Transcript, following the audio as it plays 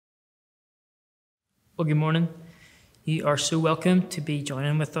Well, good morning. You are so welcome to be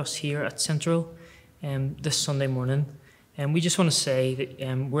joining with us here at Central this Sunday morning. And we just want to say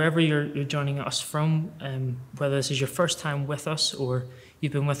that wherever you're joining us from, whether this is your first time with us or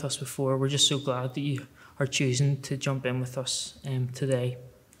you've been with us before, we're just so glad that you are choosing to jump in with us today.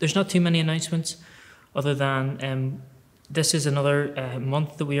 There's not too many announcements other than this is another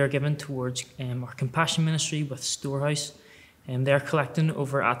month that we are given towards our compassion ministry with Storehouse. They're collecting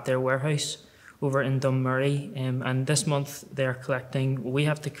over at their warehouse over in Dunmurry, and this month they're collecting, we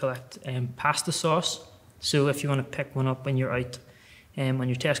have to collect pasta sauce. So if you want to pick one up when you're out on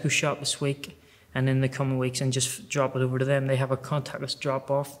your Tesco shop this week and in the coming weeks and just drop it over to them, they have a contactless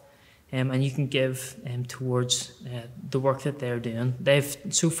drop off, and you can give towards the work that they're doing. They've,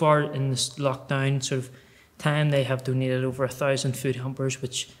 so far in this lockdown sort of time, they have donated over 1,000 food hampers,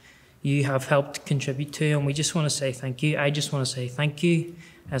 which you have helped contribute to, and we just want to say thank you. I just want to say thank you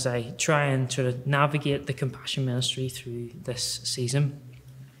as I try and sort of navigate the compassion ministry through this season.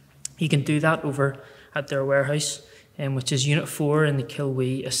 You can do that over at their warehouse, which is Unit 4 in the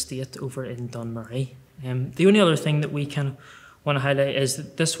Kilwee estate over in Dunmurry. The only other thing that we kind of want to highlight is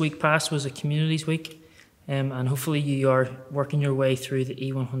that this week past was a Communities Week, and hopefully you are working your way through the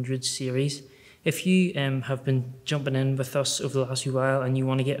E100 series. If you have been jumping in with us over the last few while and you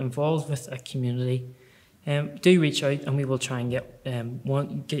want to get involved with a community, do reach out and we will try and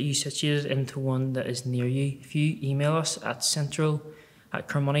get you situated into one that is near you. If you email us at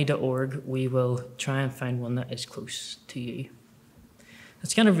central@carmoney.org, we will try and find one that is close to you.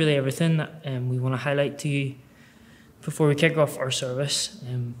 That's kind of really everything that we want to highlight to you before we kick off our service.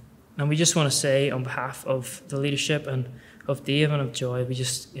 And we just want to say on behalf of the leadership and of Dave and of Joy, we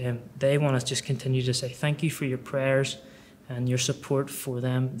just they want to just continue to say thank you for your prayers and your support for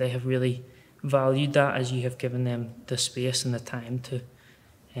them. They have really valued that as you have given them the space and the time to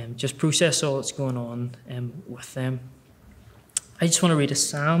just process all that's going on with them. I just want to read a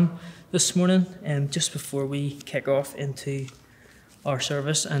psalm this morning just before we kick off into our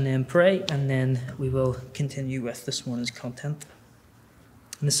service, and then pray, and then we will continue with this morning's content.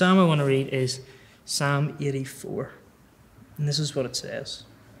 And the psalm I want to read is Psalm 84, and this is what it says.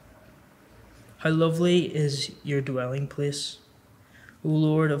 How lovely is your dwelling place, O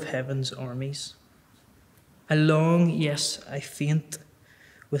Lord of heaven's armies. I long, yes, I faint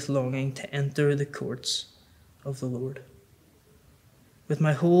with longing to enter the courts of the Lord. With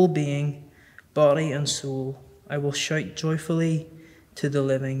my whole being, body and soul, I will shout joyfully to the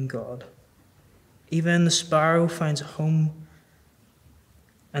living God. Even the sparrow finds a home,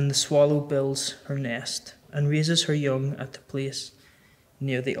 and the swallow builds her nest and raises her young at the place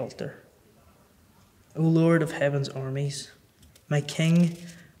near the altar. O Lord of heaven's armies, my King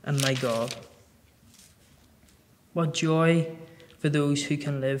and my God. What joy for those who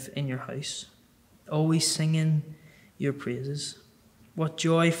can live in your house, always singing your praises. What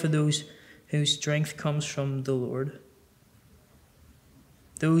joy for those whose strength comes from the Lord.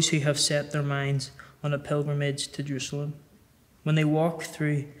 Those who have set their minds on a pilgrimage to Jerusalem. When they walk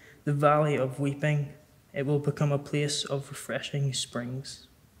through the valley of weeping, it will become a place of refreshing springs.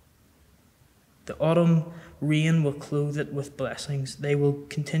 The autumn rain will clothe it with blessings. They will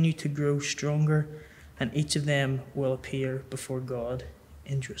continue to grow stronger, and each of them will appear before God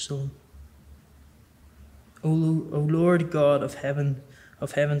in Jerusalem. O Lord God of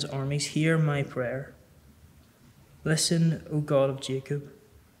heaven's armies, hear my prayer. Listen, O God of Jacob.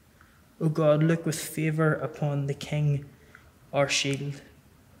 O God, look with favour upon the King, our shield.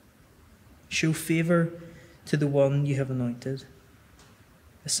 Show favour to the one you have anointed.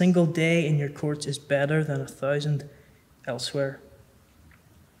 A single day in your courts is better than 1,000 elsewhere.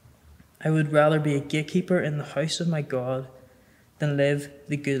 I would rather be a gatekeeper in the house of my God than live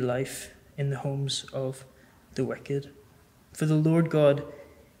the good life in the homes of the wicked. For the Lord God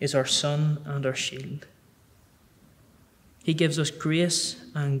is our sun and our shield. He gives us grace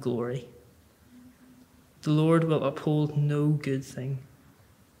and glory. The Lord will withhold no good thing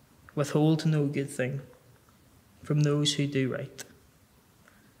from those who do right.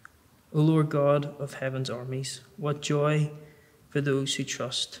 O Lord God of heaven's armies, what joy for those who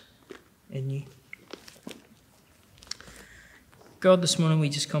trust in you. God, this morning we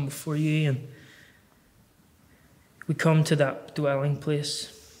just come before you and we come to that dwelling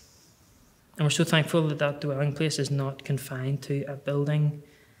place. And we're so thankful that that dwelling place is not confined to a building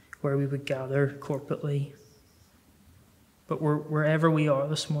where we would gather corporately. But wherever we are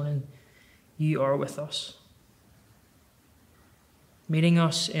this morning, you are with us, meeting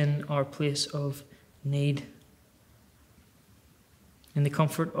us in our place of need, in the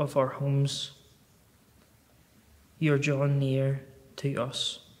comfort of our homes. You are drawn near to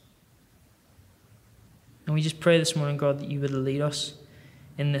us. And we just pray this morning, God, that you would lead us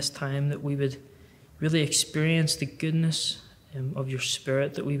in this time, that we would really experience the goodness of your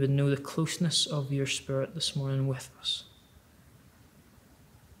Spirit, that we would know the closeness of your Spirit this morning with us.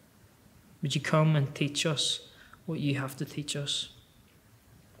 Would you come and teach us what you have to teach us?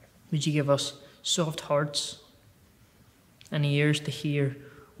 Would you give us soft hearts and ears to hear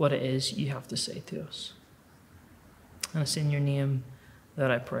what it is you have to say to us? And it's in your name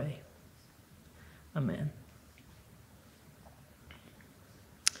that I pray. Amen.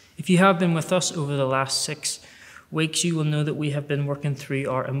 If you have been with us over the last 6 weeks, you will know that we have been working through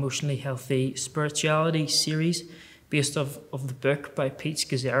our Emotionally Healthy Spirituality series based off of the book by Pete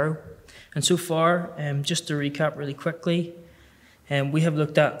Scazzaro. And so far, just to recap really quickly, we have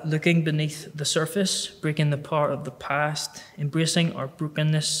looked at looking beneath the surface, breaking the power of the past, embracing our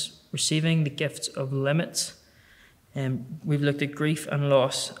brokenness, receiving the gifts of limits. We've looked at grief and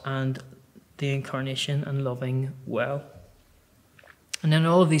loss and the incarnation and loving well. And in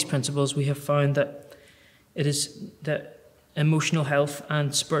all of these principles, we have found that it is that emotional health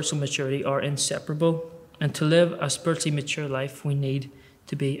and spiritual maturity are inseparable. And to live a spiritually mature life, we need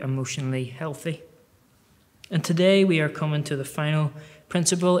to be emotionally healthy. And today we are coming to the final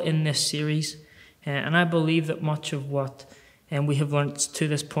principle in this series. And I believe that much of what we have learned to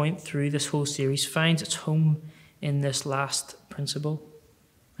this point through this whole series finds its home in this last principle.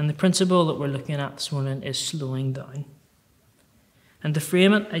 And the principle that we're looking at this morning is slowing down. And to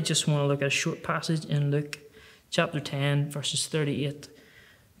frame it, I just want to look at a short passage in Luke chapter 10, verses 38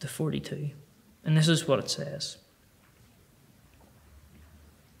 to 42. And this is what it says.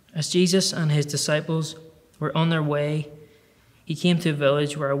 As Jesus and his disciples were on their way, he came to a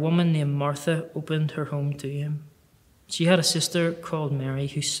village where a woman named Martha opened her home to him. She had a sister called Mary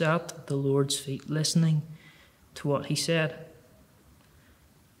who sat at the Lord's feet listening to what he said.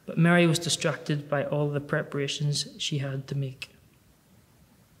 But Mary was distracted by all the preparations she had to make.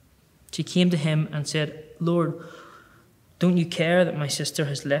 She came to him and said, "Lord, don't you care that my sister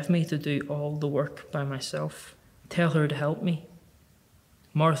has left me to do all the work by myself? Tell her to help me."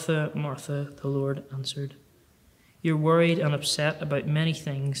 "Martha, Martha," the Lord answered, "you're worried and upset about many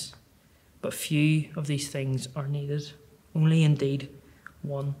things, but few of these things are needed, only indeed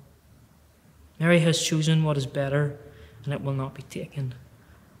one. Mary has chosen what is better, and it will not be taken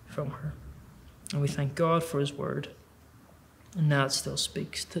from her." And we thank God for his word, and that still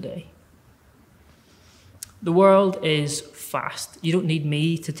speaks today. The world is fast. You don't need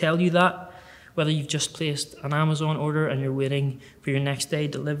me to tell you that. Whether you've just placed an Amazon order and you're waiting for your next day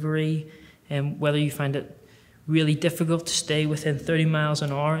delivery, and whether you find it really difficult to stay within 30 miles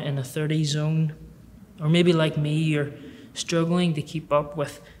an hour in a 30 zone, or maybe like me, you're struggling to keep up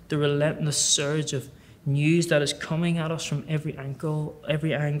with the relentless surge of news that is coming at us from every angle,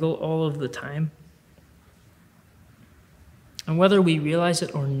 all of the time. And whether we realize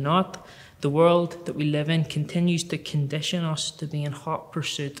it or not, the world that we live in continues to condition us to be in hot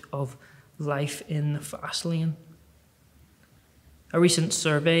pursuit of life in the fast lane. A recent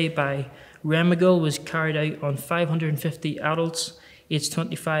survey by Remigal was carried out on 550 adults aged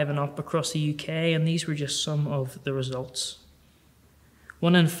 25 and up across the UK, and these were just some of the results.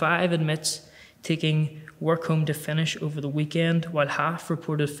 1 in 5 admits taking work home to finish over the weekend, while half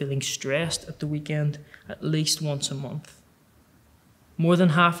reported feeling stressed at the weekend at least once a month. More than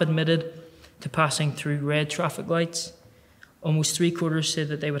half admitted to passing through red traffic lights. Almost 3/4 said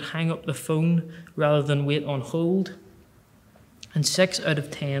that they would hang up the phone rather than wait on hold. And 6 out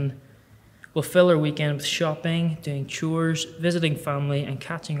of 10 will fill their weekend with shopping, doing chores, visiting family, and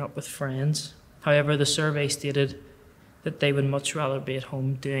catching up with friends. However, the survey stated that they would much rather be at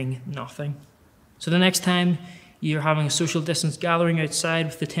home doing nothing. So the next time you're having a social distance gathering outside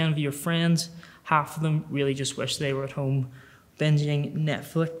with the 10 of your friends, half of them really just wish they were at home binging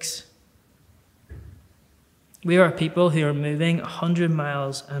Netflix. We are a people who are moving 100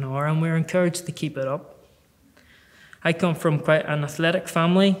 miles an hour, and we're encouraged to keep it up. I come from quite an athletic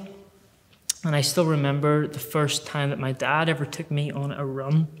family, and I still remember the first time that my dad ever took me on a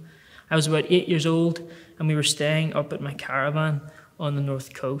run. I was about 8 years old, and we were staying up at my caravan on the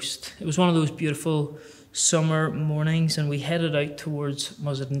north coast. It was one of those beautiful summer mornings, and we headed out towards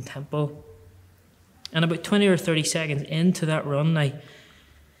Musselton Temple. And about 20 or 30 seconds into that run,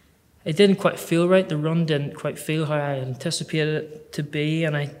 it didn't quite feel right. The run didn't quite feel how I anticipated it to be.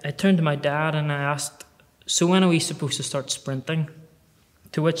 And I turned to my dad and I asked, "So when are we supposed to start sprinting?"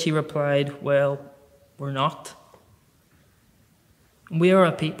 To which he replied, "Well, we're not." We are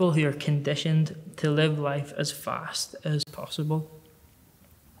a people who are conditioned to live life as fast as possible.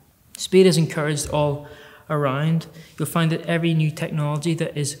 Speed is encouraged all around. You'll find that every new technology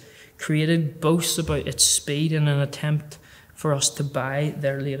that is created boasts about its speed in an attempt for us to buy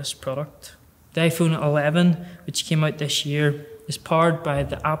their latest product. The iPhone 11, which came out this year, is powered by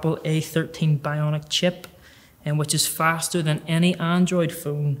the Apple A13 Bionic chip, and which is faster than any Android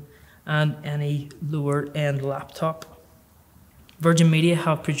phone and any lower-end laptop. Virgin Media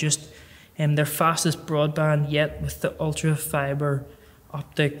have produced their fastest broadband yet with the ultra fiber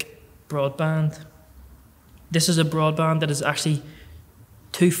optic broadband. This is a broadband that is actually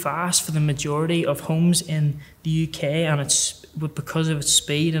too fast for the majority of homes in the UK, and it's because of its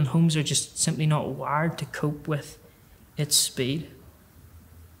speed, and homes are just simply not wired to cope with its speed.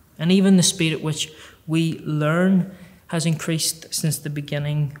 And even the speed at which we learn has increased since the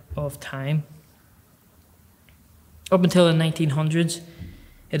beginning of time. Up until the 1900s,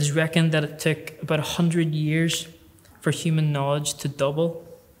 it is reckoned that it took about 100 years for human knowledge to double.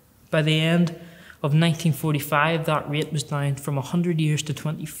 By the end of 1945, that rate was down from 100 years to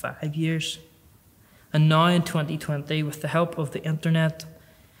 25 years. And now in 2020, with the help of the internet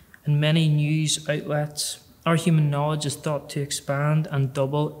and many news outlets, our human knowledge is thought to expand and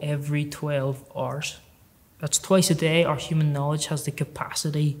double every 12 hours. That's twice a day our human knowledge has the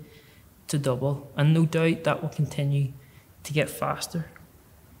capacity to double, and no doubt that will continue to get faster.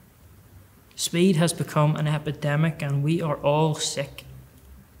 Speed has become an epidemic, and we are all sick.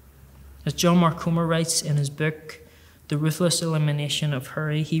 As John Mark Comer writes in his book, The Ruthless Elimination of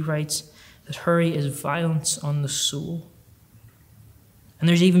Hurry, he writes that hurry is violence on the soul. And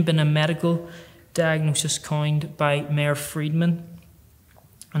there's even been a medical diagnosis coined by Mayor Friedman,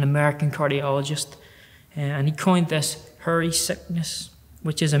 an American cardiologist, and he coined this hurry sickness,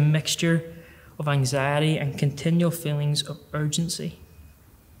 which is a mixture of anxiety and continual feelings of urgency.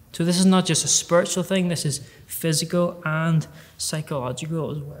 So this is not just a spiritual thing, this is physical and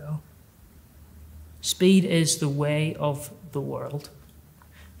psychological as well. Speed is the way of the world,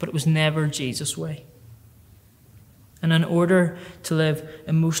 but it was never Jesus' way. And in order to live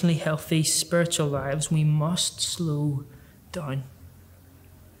emotionally healthy spiritual lives, we must slow down.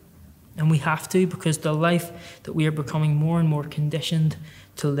 And we have to, because the life that we are becoming more and more conditioned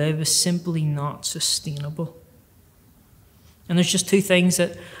to live is simply not sustainable. And there's just two things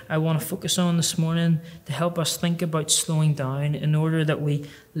that I want to focus on this morning to help us think about slowing down in order that we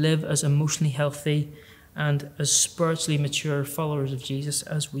live as emotionally healthy and as spiritually mature followers of Jesus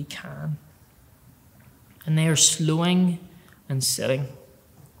as we can. And they are slowing and sitting.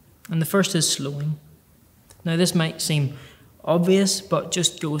 And the first is slowing. Now this might seem obvious, but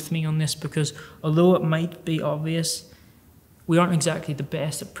just go with me on this, because although it might be obvious, we aren't exactly the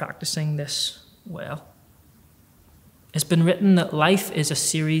best at practicing this well. It's been written that life is a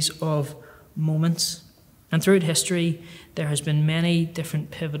series of moments, and throughout history there has been many different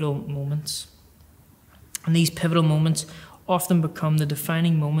pivotal moments. And these pivotal moments often become the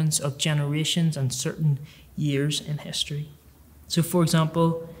defining moments of generations and certain years in history. So for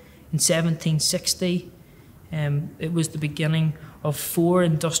example, in 1760, it was the beginning of 4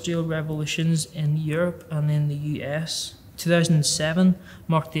 industrial revolutions in Europe and in the US. 2007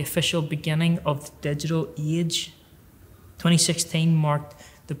 marked the official beginning of the digital age. 2016 marked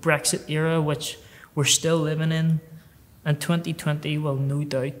the Brexit era, which we're still living in, and 2020 will no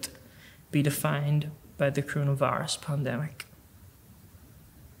doubt be defined by the coronavirus pandemic.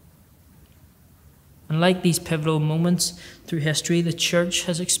 And like these pivotal moments through history, the church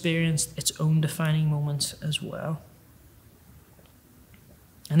has experienced its own defining moments as well.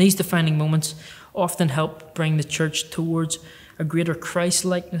 And these defining moments often help bring the church towards a greater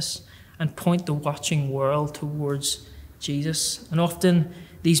Christ-likeness and point the watching world towards Jesus. And often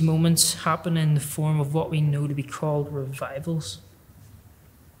these moments happen in the form of what we know to be called revivals.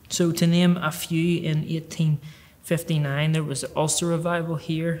 So to name a few, in 1859 there was the Ulster Revival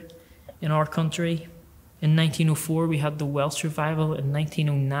here in our country. In 1904 we had the Welsh Revival. In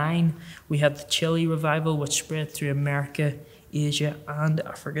 1909 we had the Chile Revival, which spread through America, Asia and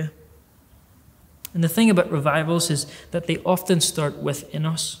Africa. And the thing about revivals is that they often start within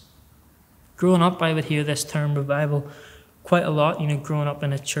us. Growing up, I would hear this term revival quite a lot. Growing up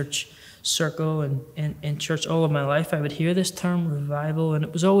in a church circle and in church all of my life, I would hear this term revival, and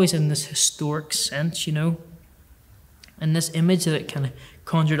it was always in this historic sense, and this image that it kind of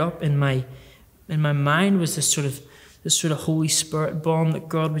conjured up in my mind was this sort of Holy Spirit bomb that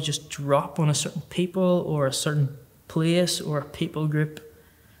God would just drop on a certain people or a certain place or a people group.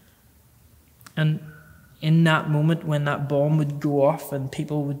 And in that moment when that bomb would go off and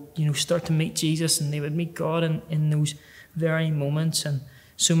people would start to meet Jesus and they would meet God in those very moments, and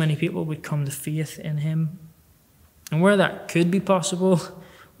so many people would come to faith in him. And where that could be possible,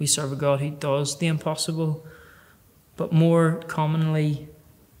 we serve a God who does the impossible. But more commonly,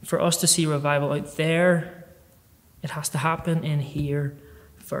 For us to see revival out there, it has to happen in here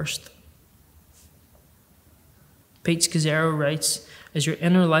first. Pete Scazzaro writes, as your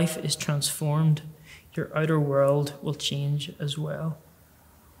inner life is transformed, your outer world will change as well.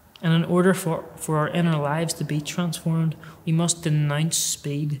 And in order for our inner lives to be transformed, we must denounce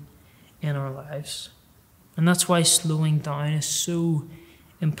speed in our lives. And that's why slowing down is so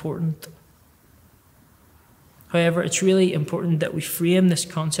important. However, it's really important that we frame this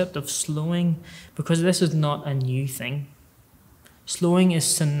concept of slowing, because this is not a new thing. Slowing is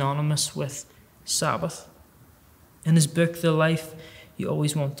synonymous with Sabbath. In his book, The Life You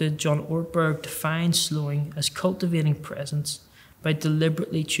Always Wanted, John Ortberg defines slowing as cultivating presence by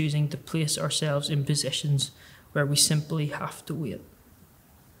deliberately choosing to place ourselves in positions where we simply have to wait.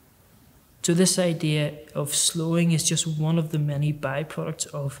 So this idea of slowing is just one of the many byproducts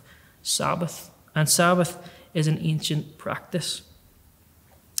of Sabbath. And Sabbath is an ancient practice.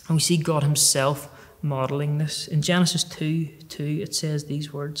 And we see God himself modelling this. In Genesis 2:2, it says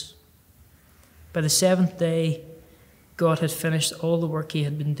these words, by the seventh day, God had finished all the work he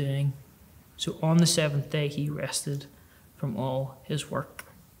had been doing. So on the seventh day, he rested from all his work.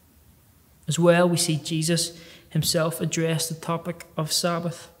 As well, we see Jesus himself address the topic of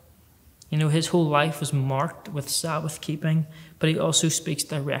Sabbath. You know, his whole life was marked with Sabbath keeping, but he also speaks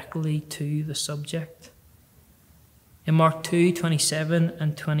directly to the subject. In Mark 2:27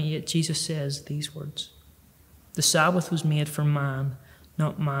 and 28, Jesus says these words, the Sabbath was made for man,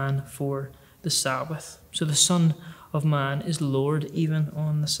 not man for the Sabbath. So the Son of Man is Lord even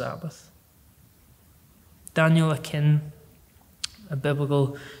on the Sabbath. Daniel Akin, a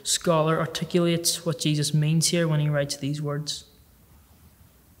biblical scholar, articulates what Jesus means here when he writes these words.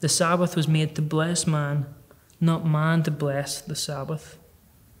 The Sabbath was made to bless man, not man to bless the Sabbath.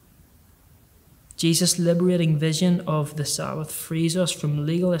 Jesus' liberating vision of the Sabbath frees us from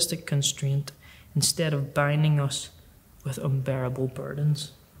legalistic constraint instead of binding us with unbearable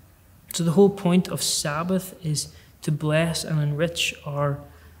burdens. So the whole point of Sabbath is to bless and enrich our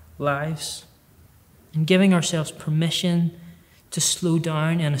lives, and giving ourselves permission to slow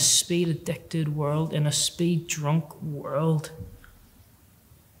down in a speed-addicted world, in a speed-drunk world.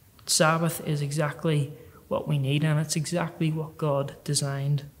 Sabbath is exactly what we need, and it's exactly what God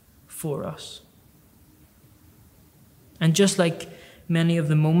designed for us. And just like many of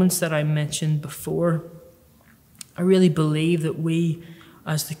the moments that I mentioned before, I really believe that we,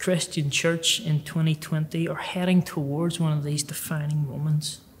 as the Christian church in 2020, are heading towards one of these defining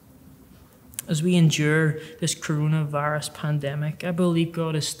moments. As we endure this coronavirus pandemic, I believe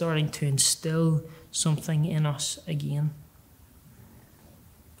God is starting to instill something in us again.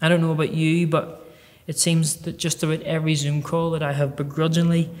 I don't know about you, but it seems that just about every Zoom call that I have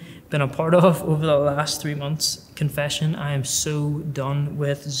begrudgingly been a part of over the last 3 months, confession, I am so done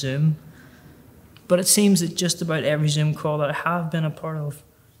with Zoom. But it seems that just about every Zoom call that I have been a part of,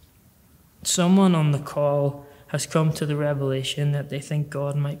 someone on the call has come to the revelation that they think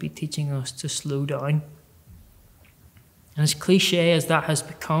God might be teaching us to slow down. And as cliche as that has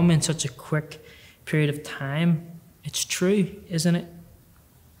become in such a quick period of time, it's true, isn't it?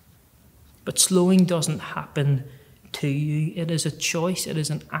 But slowing doesn't happen to you. It is a choice. It is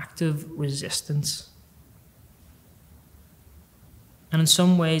an active resistance. And in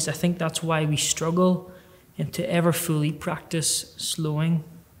some ways, I think that's why we struggle to ever fully practice slowing.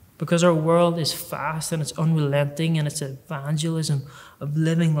 Because our world is fast and it's unrelenting in its evangelism of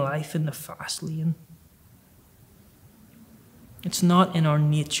living life in the fast lane. It's not in our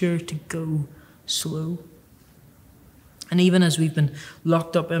nature to go slow. And even as we've been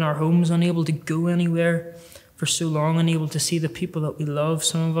locked up in our homes, unable to go anywhere for so long, unable to see the people that we love,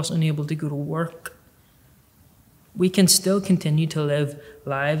 some of us unable to go to work, we can still continue to live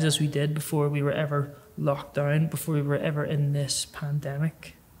lives as we did before we were ever locked down, before we were ever in this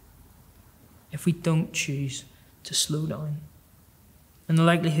pandemic, if we don't choose to slow down. And the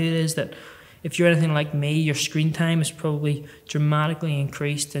likelihood is that if you're anything like me, your screen time is probably dramatically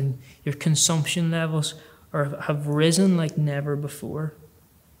increased and your consumption levels have risen like never before.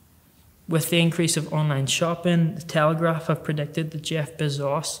 With the increase of online shopping, the Telegraph have predicted that Jeff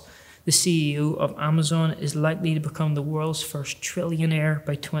Bezos, the CEO of Amazon, is likely to become the world's first trillionaire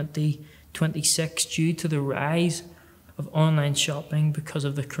by 2026 due to the rise of online shopping because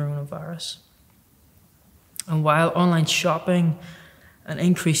of the coronavirus. And while online shopping and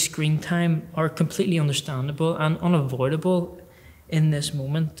increased screen time are completely understandable and unavoidable in this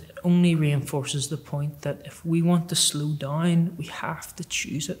moment, it only reinforces the point that if we want to slow down, we have to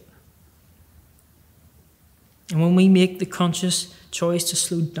choose it. And when we make the conscious choice to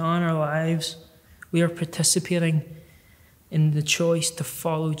slow down our lives, we are participating in the choice to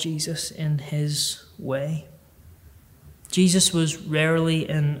follow Jesus in his way. Jesus was rarely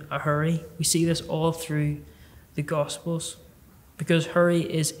in a hurry. We see this all through the Gospels, because hurry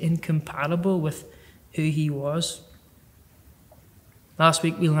is incompatible with who he was. Last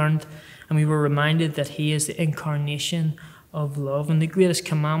week we learned and we were reminded that he is the incarnation of love, and the greatest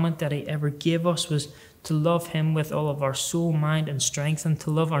commandment that he ever gave us was to love him with all of our soul, mind, and strength, and to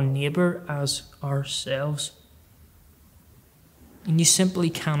love our neighbour as ourselves. And you simply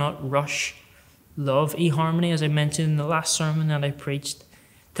cannot rush love. eHarmony, as I mentioned in the last sermon that I preached,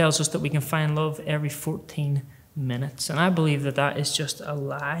 tells us that we can find love every 14 minutes. And I believe that that is just a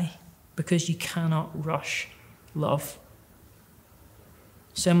lie, because you cannot rush love.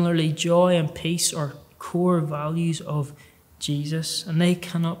 Similarly, joy and peace are core values of Jesus, and they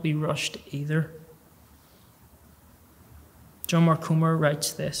cannot be rushed either. John Mark Comer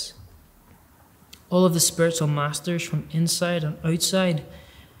writes this: all of the spiritual masters from inside and outside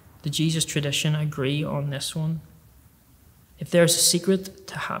the Jesus tradition agree on this one. If there's a secret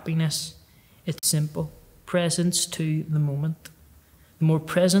to happiness, it's simple: presence to the moment. The more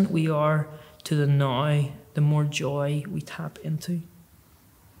present we are to the now, the more joy we tap into.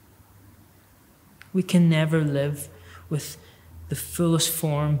 We can never live with the fullest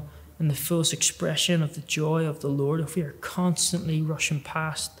form and the fullest expression of the joy of the Lord if we are constantly rushing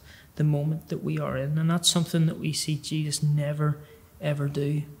past the moment that we are in. And that's something that we see Jesus never, ever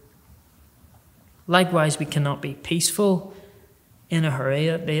do. Likewise, we cannot be peaceful in a hurry.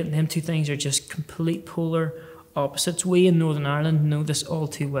 Them two things are just complete polar opposites. We in Northern Ireland know this all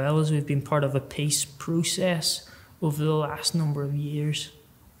too well, as we've been part of a peace process over the last number of years.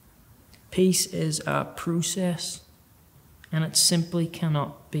 Peace is a process, and it simply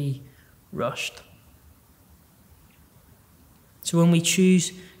cannot be rushed. So when we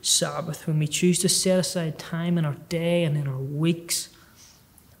choose Sabbath, when we choose to set aside time in our day and in our weeks,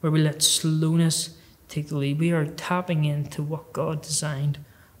 where we let slowness take the lead, we are tapping into what God designed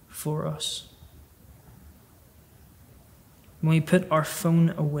for us. When we put our phone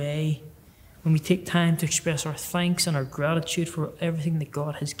away, when we take time to express our thanks and our gratitude for everything that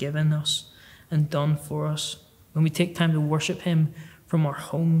God has given us and done for us, when we take time to worship him from our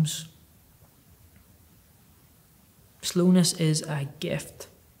homes. Slowness is a gift,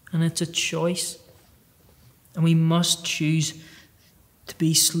 and it's a choice. And we must choose to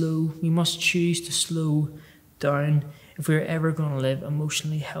be slow. We must choose to slow down if we're ever going to live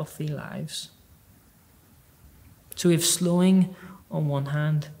emotionally healthy lives. So we have slowing on one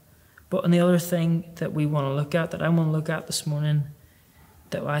hand, but on the other thing that we want to look at, that I want to look at this morning,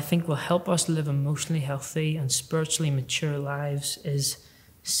 that I think will help us live emotionally healthy and spiritually mature lives, is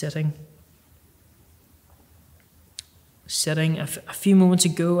sitting. Sitting. A few moments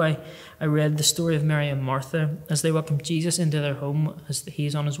ago, I read the story of Mary and Martha as they welcomed Jesus into their home as he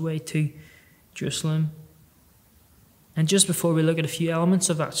is on his way to Jerusalem. And just before we look at a few elements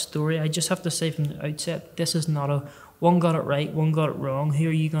of that story, I just have to say from the outset, this is not a one got it right, one got it wrong, who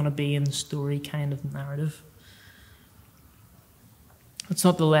are you going to be in the story kind of narrative. It's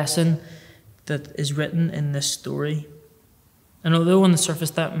not the lesson that is written in this story. And although on the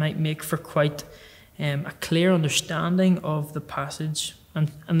surface that might make for quite a clear understanding of the passage,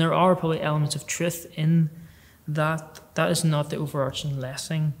 and there are probably elements of truth in that, that is not the overarching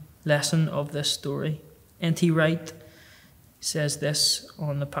lesson of this story. N.T. Wright says this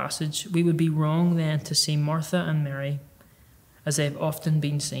on the passage: we would be wrong then to see Martha and Mary, as they have often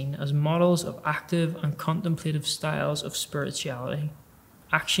been seen, as models of active and contemplative styles of spirituality.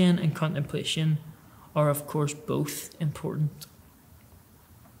 Action and contemplation are, of course, both important.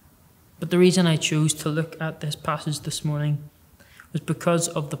 But the reason I chose to look at this passage this morning was because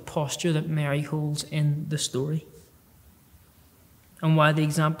of the posture that Mary holds in the story, and why the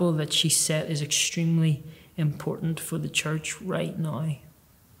example that she set is extremely important for the church right now.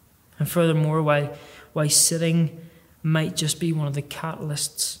 And furthermore, why sitting might just be one of the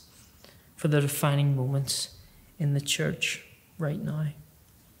catalysts for the defining moments in the church right now.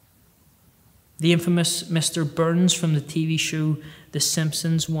 The infamous Mr. Burns from the TV show The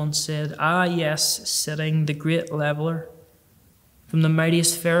Simpsons once said, "Ah yes, sitting, the great leveller. From the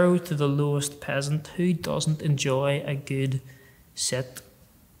mightiest pharaoh to the lowest peasant, who doesn't enjoy a good sit?"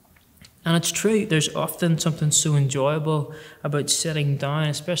 And it's true, there's often something so enjoyable about sitting down,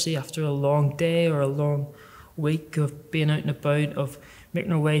 especially after a long day or a long week of being out and about, of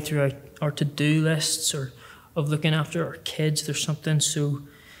making our way through our to-do lists, or of looking after our kids. There's something so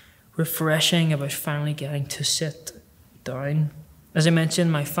refreshing about finally getting to sit down. As I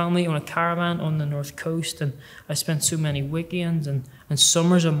mentioned, my family own a caravan on the north coast, and I spent so many weekends and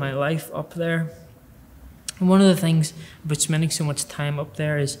summers of my life up there. And one of the things about spending so much time up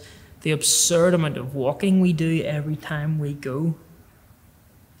there is the absurd amount of walking we do every time we go.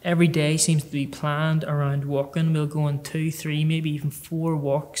 Every day seems to be planned around walking. We'll go on 2, 3, maybe even 4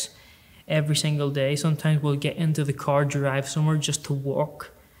 walks every single day. Sometimes we'll get into the car, drive somewhere just to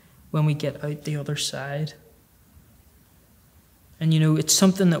walk when we get out the other side. And it's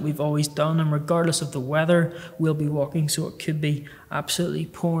something that we've always done, and regardless of the weather, we'll be walking. So it could be absolutely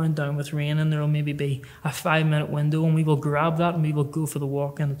pouring down with rain, and there'll maybe be a 5-minute window, and we will grab that and we will go for the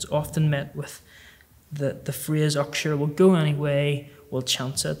walk. And it's often met with the phrase, "Oh, sure, we'll go anyway, we'll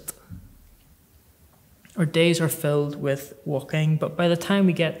chance it." Our days are filled with walking, but by the time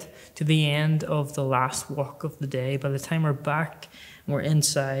we get to the end of the last walk of the day, by the time we're back and we're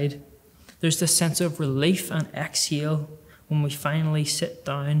inside, there's this sense of relief and exhale when we finally sit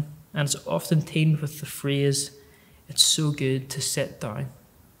down, and it's often teamed with the phrase, "It's so good to sit down."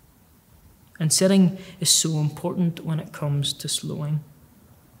 And sitting is so important when it comes to slowing.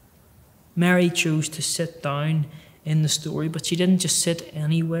 Mary chose to sit down in the story, but she didn't just sit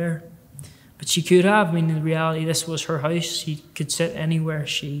anywhere. But she could have. In reality, this was her house. She could sit anywhere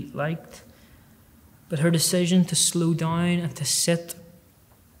she liked. But her decision to slow down and to sit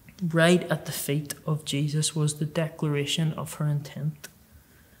right at the feet of Jesus was the declaration of her intent.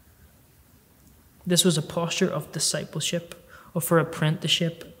 This was a posture of discipleship, of her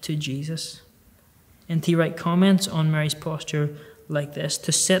apprenticeship to Jesus. N.T. Wright comments on Mary's posture like this: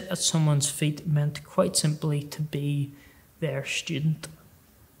 to sit at someone's feet meant quite simply to be their student.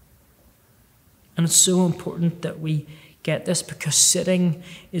 And it's so important that we get this, because sitting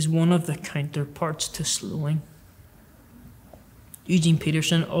is one of the counterparts to slowing. Eugene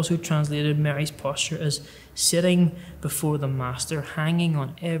Peterson also translated Mary's posture as sitting before the Master, hanging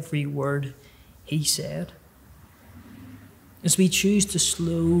on every word he said. As we choose to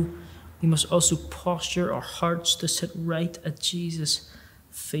slow, we must also posture our hearts to sit right at Jesus'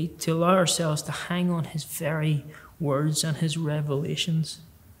 feet, to allow ourselves to hang on his very words and his revelations,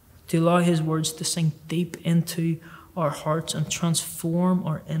 to allow his words to sink deep into our hearts and transform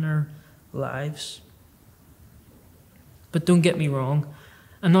our inner lives. But don't get me wrong,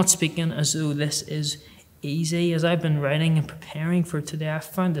 I'm not speaking as though this is easy. As I've been writing and preparing for today, I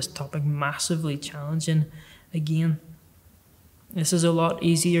found this topic massively challenging again. This is a lot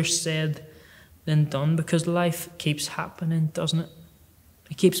easier said than done, because life keeps happening, doesn't it?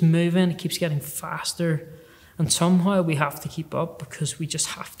 It keeps moving, it keeps getting faster, and somehow we have to keep up because we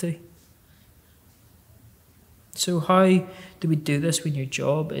just have to. So how do we do this when your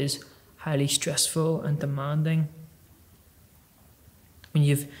job is highly stressful and demanding? When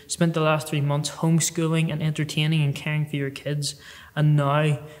you've spent the last 3 months homeschooling and entertaining and caring for your kids, and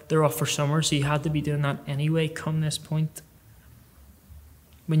now they're off for summer, so you had to be doing that anyway come this point.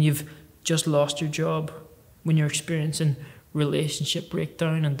 When you've just lost your job, when you're experiencing relationship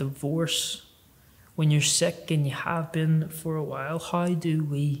breakdown and divorce, when you're sick and you have been for a while, how do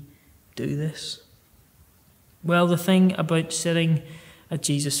we do this? Well, the thing about sitting at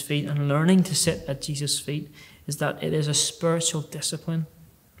Jesus' feet and learning to sit at Jesus' feet is that it is a spiritual discipline.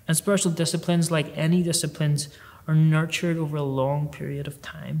 And spiritual disciplines, like any disciplines, are nurtured over a long period of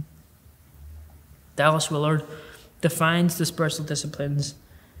time. Dallas Willard defines the spiritual disciplines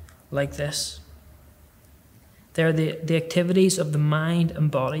like this: they are the activities of the mind and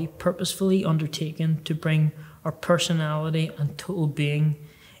body purposefully undertaken to bring our personality and total being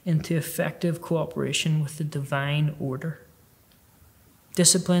into effective cooperation with the divine order.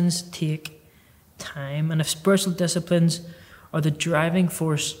 Disciplines take time, and if spiritual disciplines are the driving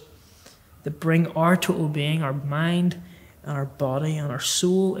force that bring our total being, our mind and our body and our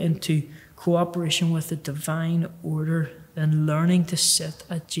soul, into cooperation with the divine order, then learning to sit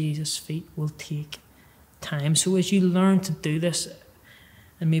at Jesus' feet will take time. So as you learn to do this,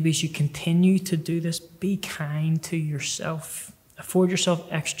 and maybe as you continue to do this, be kind to yourself. Afford yourself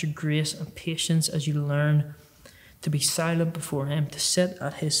extra grace and patience as you learn to be silent before him, to sit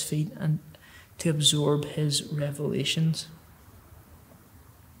at his feet and to absorb his revelations.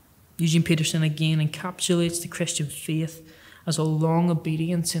 Eugene Peterson again encapsulates the Christian faith as a long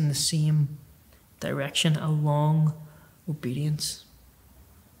obedience in the same direction, a long obedience.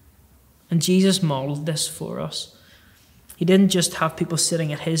 And Jesus modeled this for us. He didn't just have people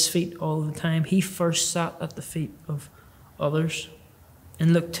sitting at his feet all the time. He first sat at the feet of others.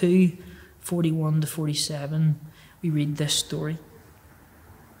 In Luke 2:41-47, we read this story.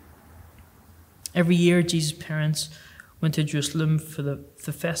 Every year, Jesus' parents went to Jerusalem for the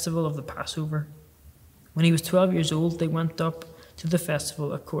festival of the Passover. When he was 12 years old, they went up to the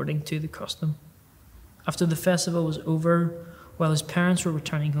festival according to the custom. After the festival was over, While his parents were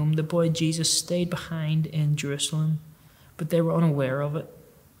returning home, the boy Jesus stayed behind in Jerusalem, but they were unaware of it.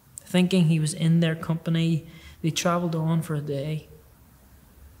 Thinking he was in their company, they travelled on for a day.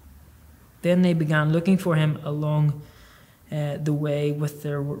 Then they began looking for him along the way with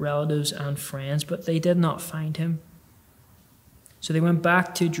their relatives and friends, but they did not find him. So they went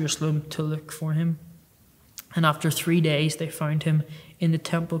back to Jerusalem to look for him. And after 3 days, they found him in the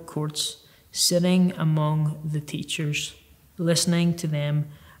temple courts, sitting among the teachers, listening to them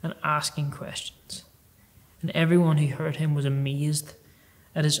and asking questions. And everyone who heard him was amazed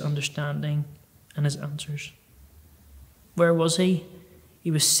at his understanding and his answers. Where was he?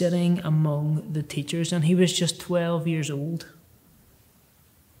 He was sitting among the teachers, and he was just 12 years old.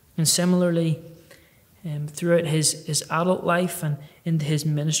 And similarly, throughout his adult life and into his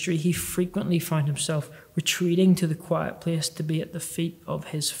ministry, he frequently found himself retreating to the quiet place to be at the feet of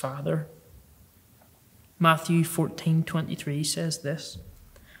his Father. Matthew 14:23 says this: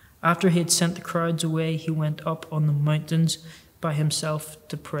 After he had sent the crowds away, he went up on the mountains by himself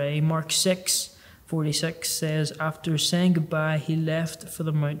to pray. Mark 6:46 says, after saying goodbye, he left for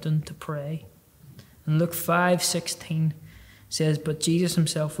the mountain to pray. And Luke 5:16 says, but Jesus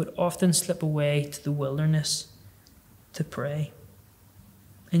himself would often slip away to the wilderness to pray.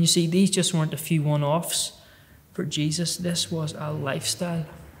 And you see, these just weren't a few one-offs for Jesus. This was a lifestyle.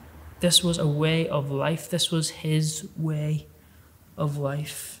 This was a way of life. This was his way of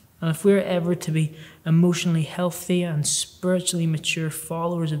life. And if we're ever to be emotionally healthy and spiritually mature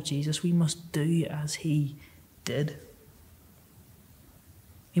followers of Jesus, we must do as he did.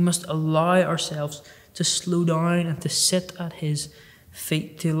 We must allow ourselves to slow down and to sit at his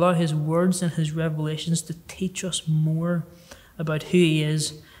feet, to allow his words and his revelations to teach us more about who he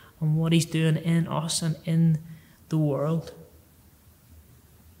is and what he's doing in us and in the world.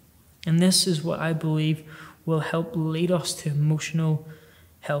 And this is what I believe will help lead us to emotional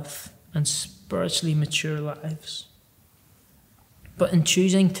health and spiritually mature lives. But in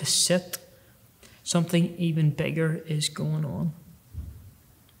choosing to sit, something even bigger is going on.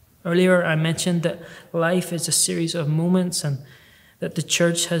 Earlier I mentioned that life is a series of moments and that the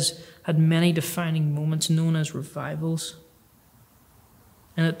church has had many defining moments known as revivals.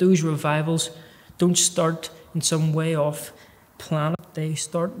 And that those revivals don't start in some way off planet. They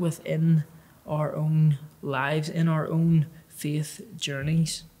start within our own lives, in our own faith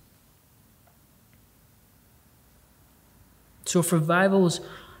journeys. So if revivals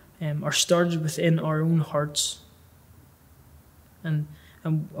are started within our own hearts, and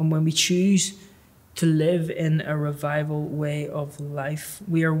when we choose to live in a revival way of life,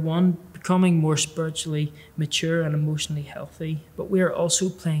 we are becoming more spiritually mature and emotionally healthy, but we are also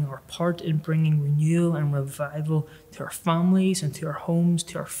playing our part in bringing renewal and revival to our families and to our homes,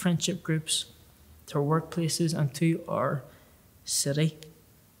 to our friendship groups, to our workplaces and to our city.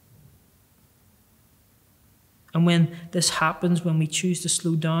 And when this happens, when we choose to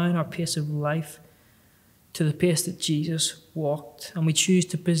slow down our pace of life to the pace that Jesus walked, and we choose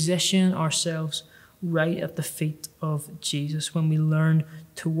to position ourselves right at the feet of Jesus, when we learn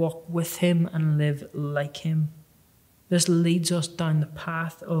to walk with him and live like him, this leads us down the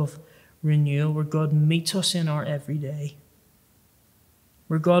path of renewal, where God meets us in our everyday,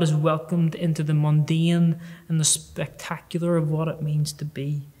 where God is welcomed into the mundane and the spectacular of what it means to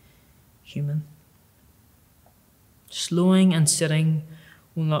be human. Slowing and sitting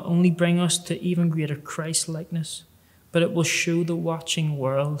will not only bring us to even greater Christ-likeness, but it will show the watching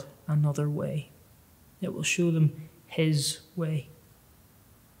world another way. It will show them his way.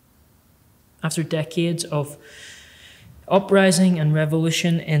 After decades of uprising and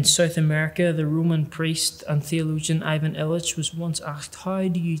revolution in South America, the Roman priest and theologian Ivan Illich was once asked, how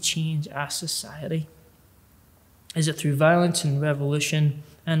do you change a society? Is it through violence and revolution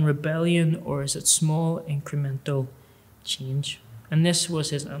and rebellion, or is it small incremental change? And this was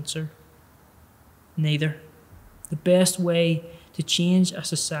his answer: neither. The best way to change a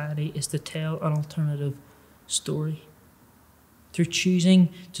society is to tell an alternative story. Through choosing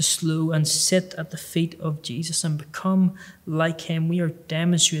to slow and sit at the feet of Jesus and become like him, we are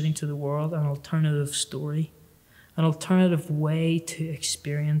demonstrating to the world an alternative story, an alternative way to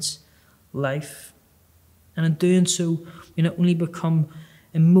experience life. And in doing so, we not only become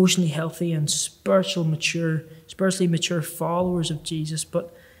emotionally healthy and spiritually mature followers of Jesus,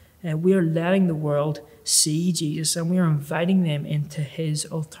 but we are letting the world see Jesus, and we are inviting them into his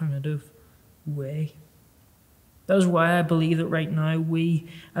alternative way. That is why I believe that right now we,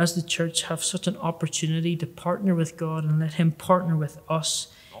 as the church, have such an opportunity to partner with God and let him partner with us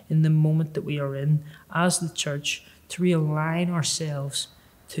in the moment that we are in as the church, to realign ourselves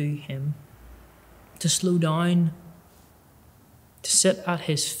to him, to slow down, to sit at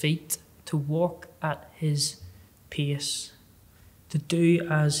his feet, to walk at his pace, to do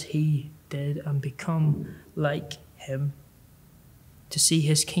as he did and become like him, to see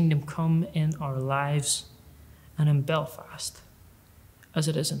his kingdom come in our lives and in Belfast as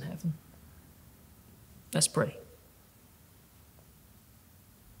it is in heaven. Let's pray.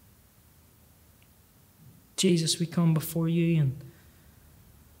 Jesus, we come before you and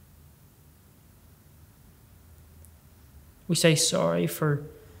we say sorry for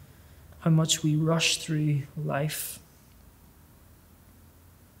how much we rush through life,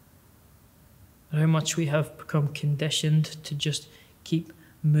 and how much we have become conditioned to just keep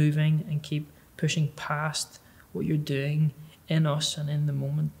moving and keep pushing past what you're doing in us and in the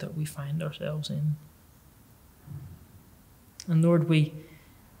moment that we find ourselves in. And Lord, we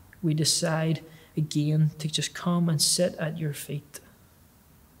decide again to just come and sit at your feet,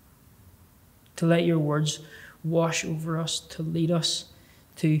 to let your words wash over us, to lead us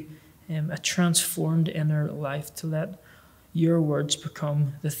to a transformed inner life, to let your words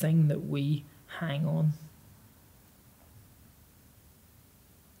become the thing that we hang on.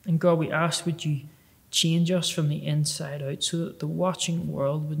 And God, we ask, would you change us from the inside out so that the watching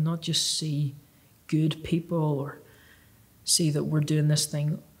world would not just see good people or see that we're doing this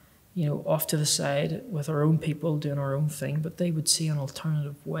thing, off to the side with our own people doing our own thing, but they would see an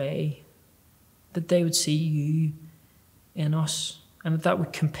alternative way, that they would see you in us, and that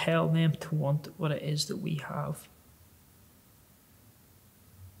would compel them to want what it is that we have.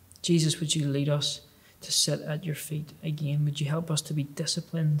 Jesus, would you lead us to sit at your feet again? Would you help us to be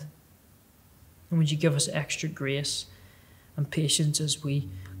disciplined? And would you give us extra grace and patience as we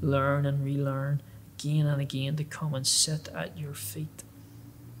learn and relearn again and again to come and sit at your feet?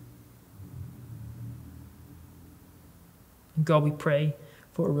 And God, we pray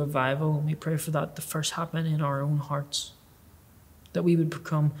for a revival, and we pray for that to first happen in our own hearts, that we would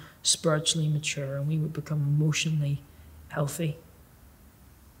become spiritually mature and we would become emotionally healthy,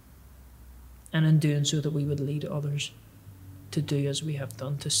 and in doing so that we would lead others to do as we have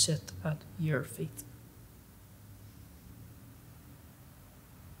done, to sit at your feet.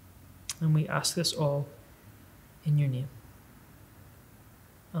 And we ask this all in your name.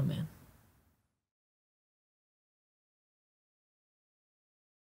 Amen.